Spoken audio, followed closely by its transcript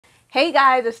Hey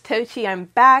guys, it's Tochi. I'm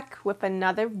back with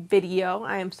another video.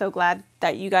 I am so glad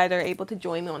that you guys are able to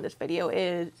join me on this video. It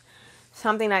is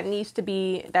something that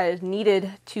is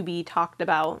needed to be talked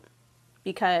about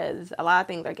because a lot of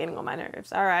things are getting on my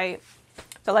nerves. All right,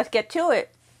 so let's get to it.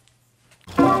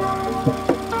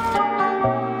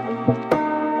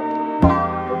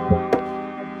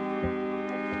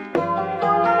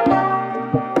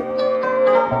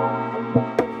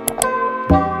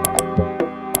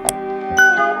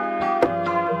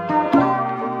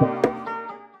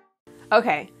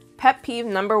 Okay, pet peeve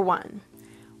number one,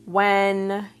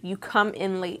 when you come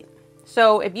in late.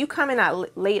 So if you come in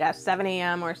late at 7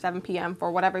 a.m. or 7 p.m. for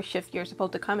whatever shift you're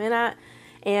supposed to come in at,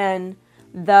 and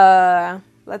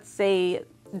let's say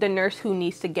the nurse who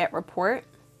needs to get report,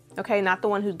 okay, not the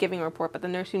one who's giving report, but the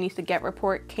nurse who needs to get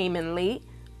report came in late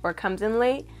or comes in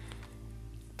late,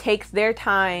 takes their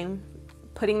time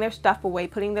putting their stuff away,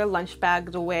 putting their lunch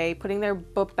bags away, putting their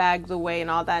book bags away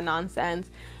and all that nonsense.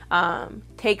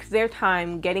 Takes their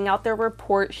time getting out their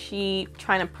report sheet,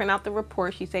 trying to print out the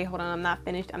report sheet, say, hold on, I'm not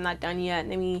finished, I'm not done yet,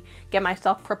 let me get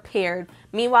myself prepared.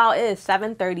 Meanwhile, it is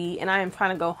 7:30 and I am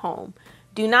trying to go home.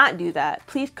 Do not do that.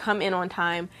 Please come in on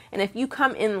time. And if you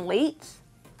come in late,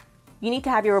 you need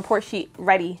to have your report sheet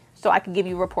ready so I can give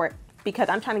you a report, because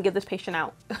I'm trying to give this patient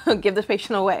out, give this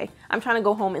patient away. I'm trying to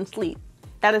go home and sleep.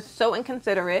 That is so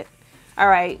inconsiderate. All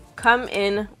right, come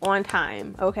in on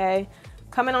time, okay?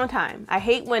 Come in on time. I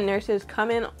hate when nurses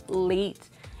come in late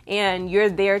and you're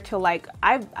there till like,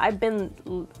 I've been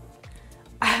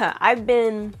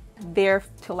there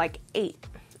till like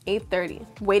 8:30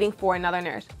 waiting for another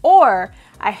nurse. Or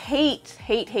I hate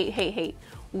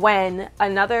when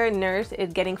another nurse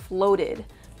is getting floated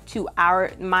to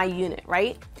my unit,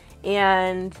 right?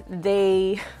 And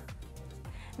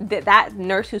that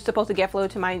nurse who's supposed to get floated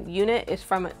to my unit is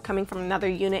coming from another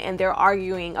unit, and they're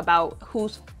arguing about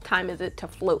whose time is it to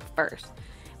float first.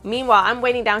 Meanwhile, I'm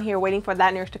waiting down here waiting for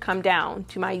that nurse to come down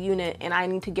to my unit, and I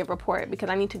need to give report because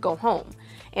I need to go home.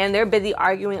 And they're busy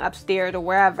arguing upstairs or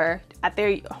wherever at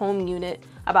their home unit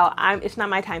about it's not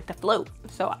my time to float,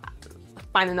 so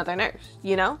find another nurse,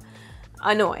 you know?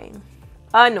 Annoying,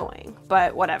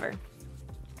 but whatever.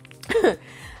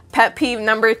 Pet peeve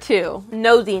number two,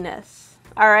 nosiness.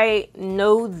 All right,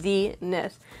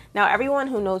 nosiness. Now, everyone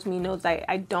who knows me knows that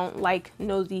I don't like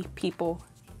nosy people,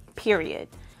 period.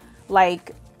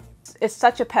 Like, it's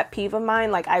such a pet peeve of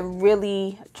mine. Like, I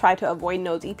really try to avoid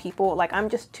nosy people. Like, I'm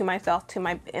just to myself,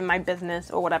 in my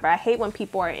business or whatever. I hate when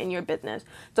people are in your business.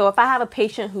 So if I have a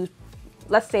patient who's,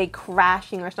 let's say,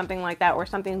 crashing or something like that, or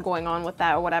something's going on with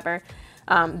that or whatever,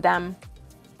 and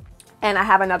I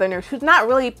have another nurse who's not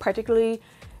really particularly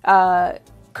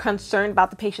concerned about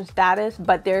the patient's status,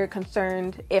 but they're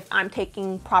concerned if I'm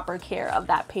taking proper care of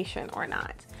that patient or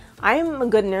not. I'm a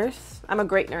good nurse. I'm a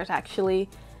great nurse, actually.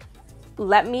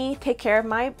 Let me take care of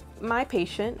my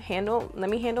patient. Let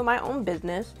me handle my own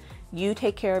business. You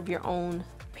take care of your own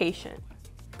patient,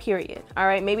 period. All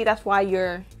right, maybe that's why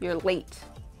you're late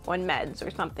on meds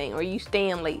or something, or you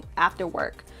staying late after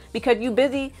work because you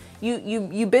busy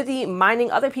minding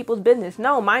other people's business.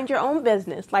 No, mind your own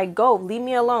business. Like, go, leave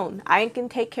me alone. I can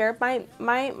take care of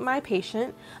my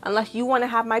patient, unless you want to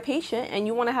have my patient and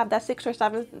you want to have that 6th or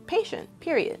 7th patient,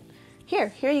 period.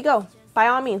 Here you go. By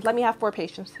all means, let me have 4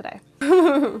 patients today.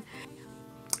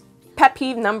 Pet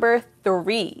peeve number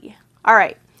 3. All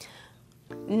right,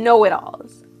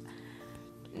 know-it-alls.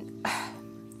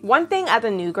 One thing as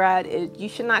a new grad is you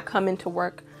should not come into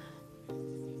work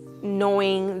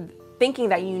thinking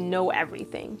that you know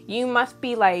everything. You might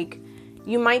be like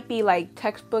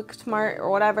textbook smart or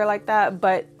whatever like that,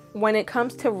 but when it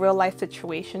comes to real life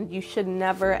situations, you should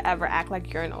never ever act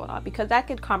like you're a know-it-all, because that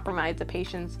could compromise the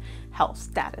patient's health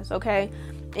status, okay?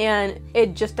 And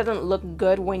it just doesn't look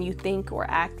good when you think or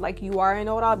act like you are a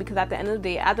know-it-all, because at the end of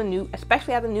the day,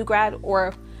 especially as a new grad,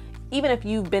 or even if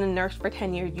you've been a nurse for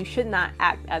 10 years, you should not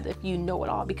act as if you know it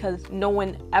all, because no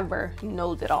one ever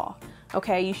knows it all,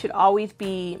 okay? You should always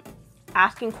be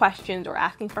asking questions or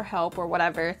asking for help or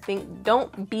whatever.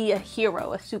 Don't be a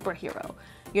hero, a superhero.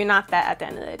 You're not that at the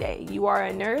end of the day. You are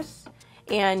a nurse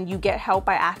and you get help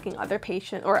by asking other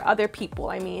patients or other people,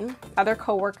 other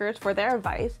coworkers for their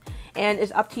advice. And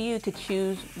it's up to you to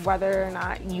choose whether or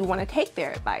not you want to take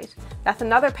their advice. That's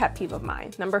another pet peeve of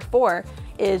mine. Number 4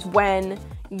 is when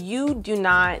you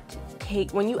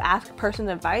ask a person's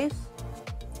advice,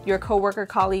 your coworker,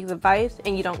 colleague's advice,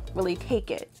 and you don't really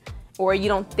take it, or you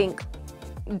don't think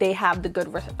they have a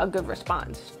good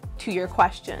response to your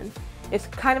question. It's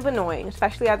kind of annoying,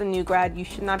 especially as a new grad. You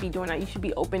should not be doing that. You should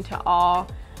be open to all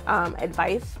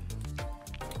advice.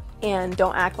 and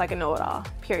don't act like a know-it-all,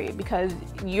 period, because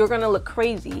you're gonna look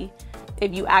crazy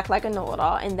if you act like a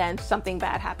know-it-all and then something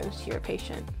bad happens to your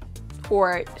patient,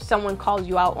 or someone calls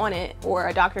you out on it, or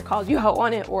a doctor calls you out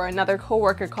on it, or another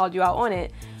coworker called you out on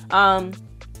it,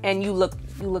 and you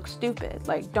look stupid.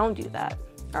 Like, don't do that.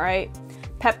 All right.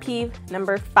 Pet peeve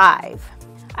number 5.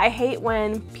 I hate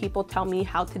when people tell me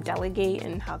how to delegate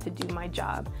and how to do my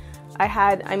job.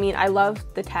 I love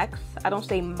the techs. I don't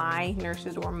say my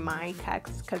nurses or my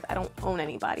techs because I don't own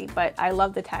anybody, but I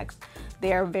love the techs.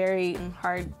 They are very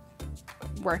hard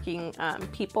working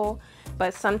people,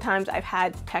 but sometimes I've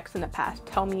had techs in the past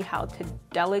tell me how to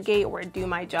delegate or do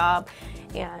my job,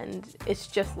 and it's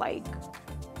just like,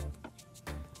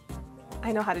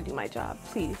 I know how to do my job,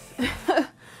 please.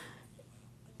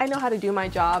 I know how to do my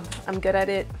job. I'm good at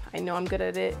it. I know I'm good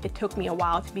at it. It took me a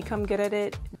while to become good at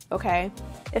it, okay?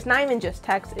 It's not even just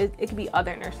techs, it could be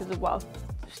other nurses as well.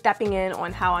 Stepping in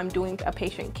on how I'm doing a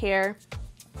patient care.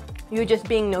 You're just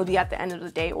being nosy at the end of the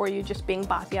day, or you're just being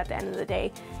bossy at the end of the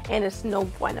day, and it's no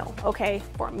bueno, okay?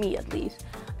 For me at least.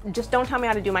 Just don't tell me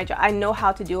how to do my job. I know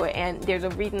how to do it, and there's a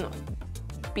reason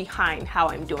behind how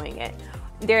I'm doing it.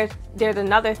 There's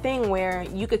another thing where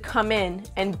you could come in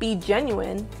and be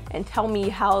genuine and tell me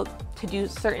how to do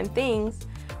certain things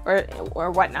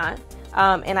or whatnot,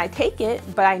 and I take it,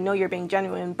 but I know you're being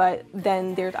genuine. But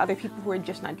then there's other people who are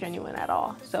just not genuine at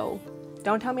all. So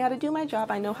don't tell me how to do my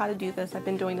job. I know how to do this. I've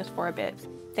been doing this for a bit.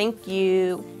 Thank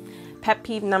you. Pet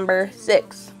peeve number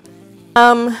 6.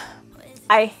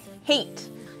 I hate.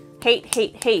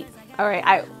 All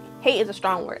right, hate is a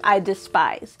strong word.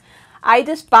 I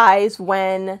despise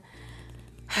when,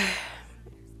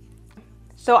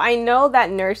 so I know that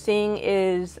nursing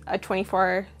is a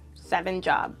 24/7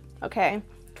 job, okay?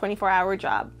 24-hour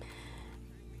job.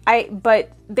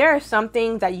 But there are some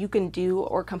things that you can do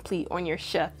or complete on your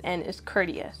shift, and it's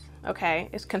courteous, okay?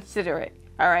 It's considerate,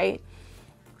 all right?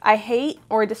 I hate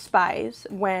or despise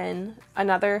when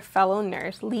another fellow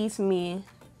nurse leaves me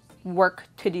work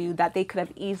to do that they could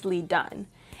have easily done.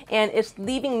 And it's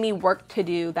leaving me work to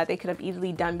do that they could have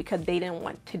easily done because they didn't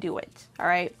want to do it, all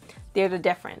right? There's a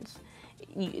difference.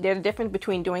 There's a difference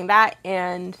between doing that,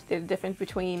 and there's a difference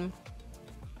between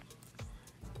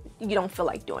you don't feel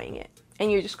like doing it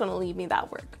and you're just going to leave me that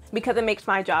work, because it makes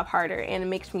my job harder and it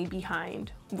makes me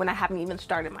behind when I haven't even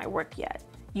started my work yet.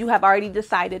 You have already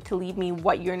decided to leave me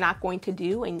what you're not going to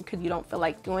do, and because you don't feel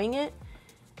like doing it,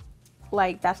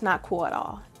 like, that's not cool at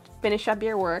all. Finish up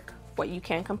your work, what you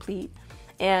can complete.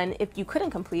 And if you couldn't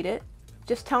complete it,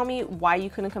 just tell me why you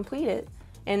couldn't complete it.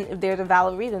 And if there's a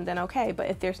valid reason, then okay.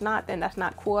 But if there's not, then that's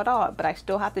not cool at all. But I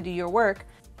still have to do your work.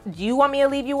 Do you want me to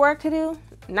leave you work to do?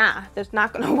 Nah, that's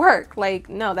not gonna work. Like,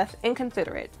 no, that's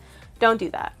inconsiderate. Don't do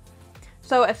that.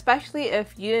 So especially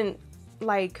if you didn't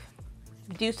like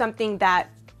do something that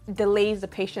delays the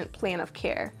patient plan of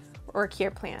care or care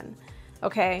plan,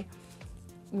 okay?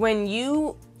 When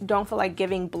you don't feel like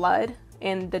giving blood,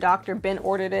 and the doctor been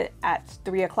ordered it at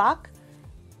 3 o'clock,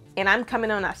 and I'm coming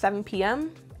on at 7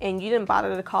 p.m. and you didn't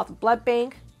bother to call the blood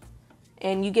bank,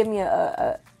 and you give me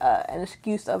an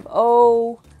excuse of,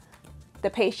 oh, the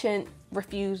patient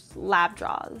refused lab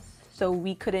draws, so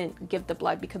we couldn't give the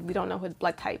blood because we don't know his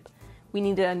blood type. We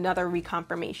needed another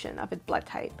reconfirmation of his blood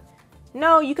type.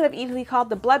 No, you could have easily called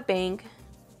the blood bank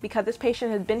because this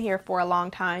patient has been here for a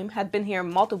long time, had been here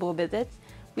multiple visits.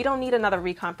 We don't need another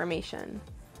reconfirmation.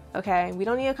 Okay, we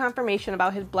don't need a confirmation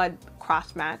about his blood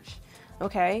cross match.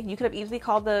 Okay, you could have easily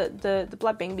called the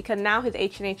blood bank, because now his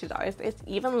H&H is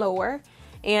even lower,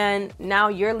 and now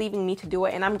you're leaving me to do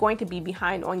it, and I'm going to be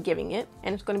behind on giving it,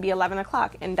 and it's going to be 11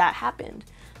 o'clock, and that happened.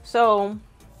 So,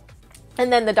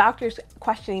 and then the doctor's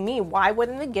questioning me, why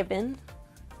wasn't it given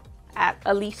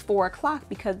at least 4 o'clock?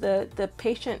 Because the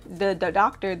patient, the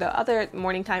doctor, the other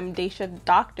morning time day shift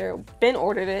doctor, been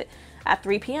ordered it at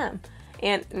 3 p.m.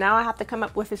 And now I have to come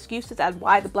up with excuses as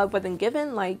why the blood wasn't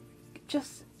given. Like,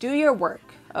 just do your work,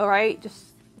 all right?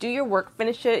 Just do your work,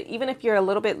 finish it. Even if you're a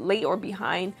little bit late or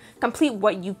behind, complete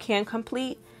what you can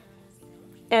complete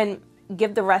and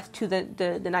give the rest to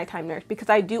the nighttime nurse. Because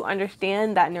I do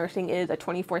understand that nursing is a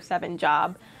 24/7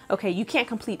 job. Okay, you can't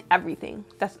complete everything.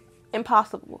 That's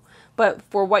impossible. But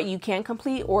for what you can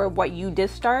complete, or what you did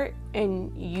start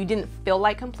and you didn't feel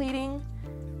like completing,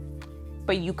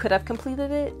 but you could have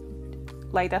completed it,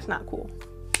 like, that's not cool.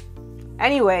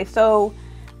 Anyway, so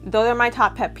those are my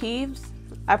top pet peeves.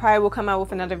 I probably will come out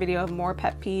with another video of more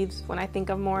pet peeves when I think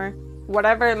of more.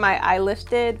 Whatever I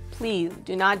listed, please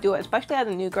do not do it, especially as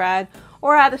a new grad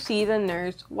or as a seasoned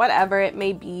nurse, whatever it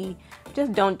may be.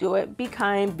 Just don't do it. Be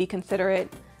kind, be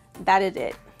considerate. That is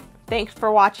it. Thanks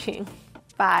for watching.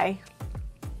 Bye.